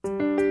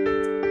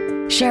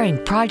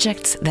sharing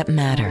projects that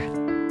matter.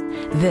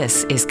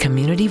 This is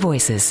Community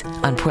Voices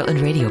on Portland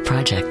Radio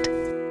Project.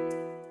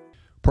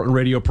 Portland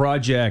Radio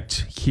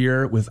Project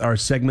here with our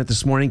segment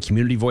this morning,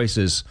 Community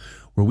Voices,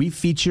 where we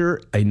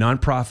feature a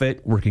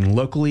nonprofit working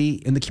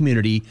locally in the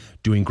community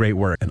doing great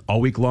work. And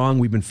all week long,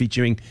 we've been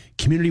featuring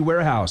Community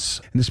Warehouse.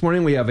 And this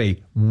morning, we have a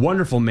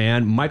wonderful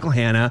man, Michael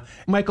Hanna.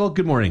 Michael,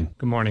 good morning.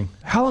 Good morning.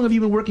 How long have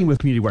you been working with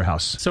Community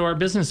Warehouse? So our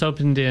business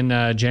opened in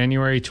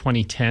January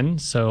 2010,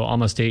 so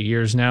almost 8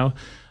 years now.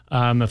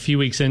 A few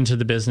weeks into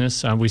the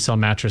business, we sell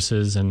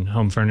mattresses and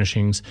home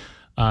furnishings.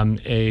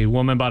 A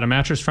woman bought a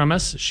mattress from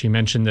us. She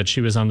mentioned that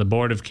she was on the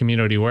board of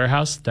Community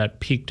Warehouse.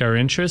 That piqued our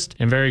interest.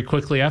 And very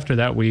quickly after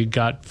that, we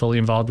got fully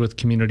involved with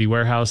Community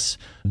Warehouse,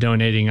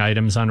 donating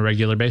items on a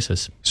regular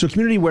basis. So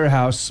Community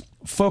Warehouse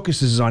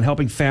focuses on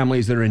helping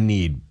families that are in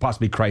need,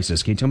 possibly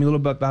crisis. Can you tell me a little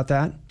bit about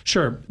that?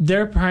 Sure.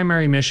 Their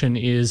primary mission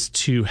is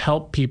to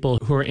help people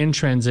who are in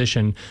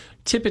transition,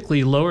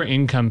 typically lower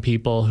income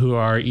people who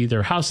are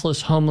either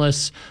houseless,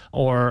 homeless,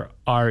 or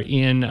are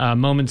in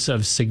moments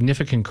of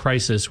significant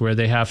crisis where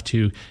they have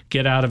to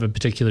get out of a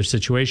particular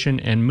situation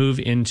and move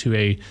into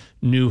a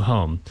new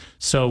home.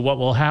 So what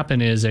will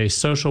happen is a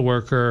social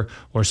worker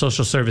or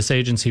social service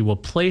agency will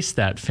place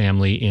that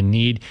family in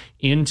need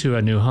into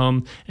a new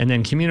home, and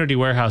then Community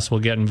Warehouse will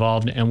get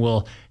involved and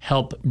will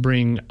help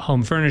bring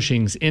home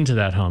furnishings into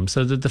that home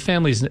so that the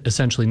family's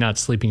essentially not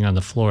sleeping on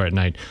the floor at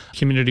night.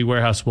 Community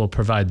Warehouse will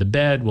provide the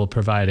bed, will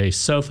provide a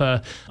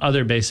sofa,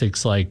 other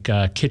basics like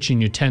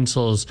kitchen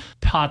utensils,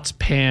 pots,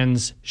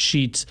 pans,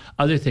 sheets,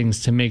 other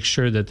things to make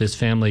sure that this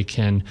family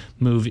can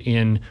move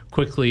in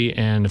quickly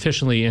and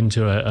efficiently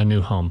into a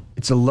new home.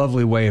 It's a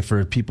lovely way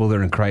for people that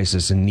are in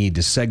crisis and need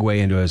to segue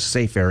into a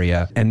safe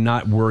area and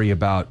not worry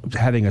about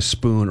having a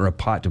spoon or a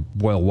pot to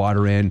boil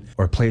water in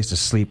or a place to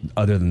sleep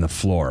other than the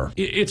floor.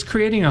 It's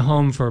creating a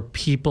home for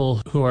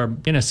people who are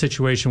in a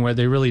situation where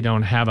they really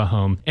don't have a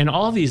home. And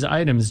all these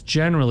items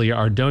generally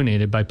are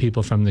donated by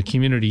people from the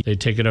community. They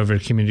take it over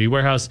to Community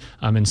Warehouse.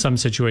 In some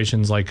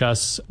situations like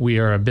us, we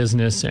are a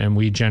business and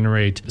we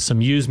generate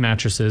some used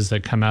mattresses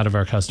that come out of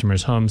our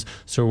customers' homes.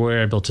 So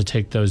we're able to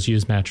take those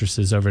used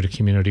mattresses over to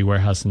Community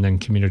Warehouse, and then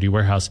Community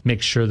Warehouse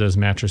makes sure those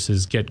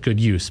mattresses get good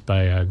use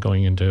by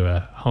going into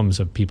homes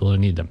of people who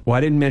need them. Well,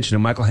 I didn't mention it.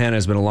 Michael Hanna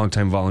has been a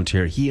longtime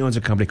volunteer. He owns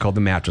a company called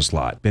The Mattress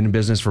Lot. Been in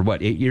business for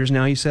 8 years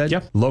now, you said?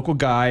 Yep. Local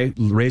guy,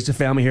 raised a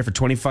family here for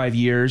 25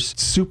 years.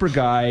 Super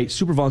guy,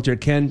 super volunteer.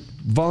 Can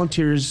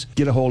volunteers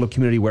get a hold of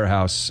Community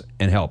Warehouse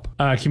and help?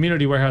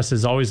 Community Warehouse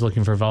is always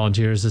looking for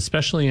volunteers,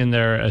 especially in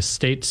their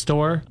estate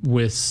store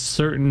with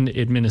certain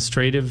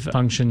administrative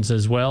functions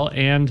as well,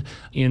 and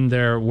in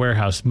their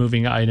warehouse,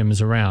 moving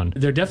items around.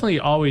 They're definitely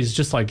always,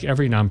 just like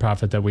every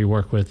nonprofit that we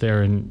work with,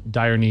 they're in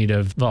dire need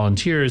of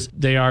volunteers.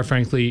 They are,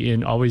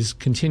 frankly, always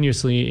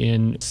continuously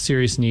in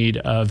serious need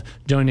of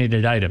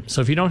donated items.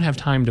 So if you don't have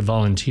time to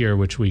volunteer,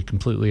 which we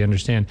completely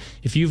understand,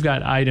 if you've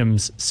got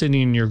items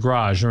sitting in your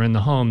garage or in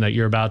the home that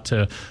you're about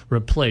to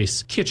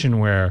replace,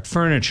 kitchenware,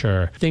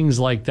 furniture, things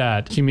like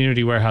that,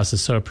 Community Warehouse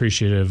is so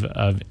appreciative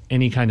of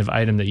any kind of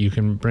item that you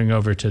can bring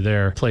over to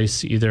their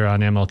place, either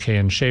on MLK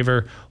and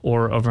Shaver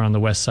or over on the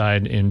west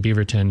side in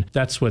Beaverton.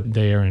 That's what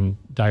they are in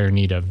dire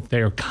need of.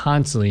 They are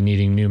constantly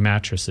needing new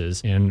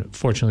mattresses, and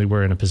fortunately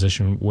we're in a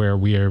position where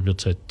we are able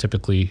to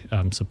typically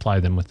supply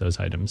them with those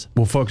items.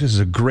 Well, folks, this is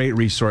a great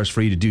resource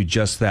for you to do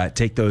just that.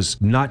 Take those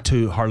not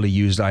too hardly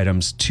used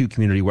items to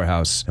Community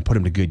Warehouse and put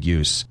them to good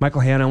use.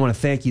 Michael Hanna, I want to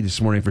thank you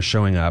this morning for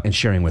showing up and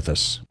sharing with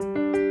us.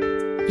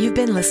 You've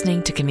been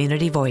listening to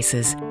Community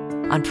Voices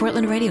on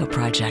Portland Radio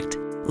Project.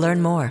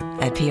 Learn more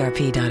at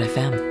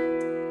prp.fm.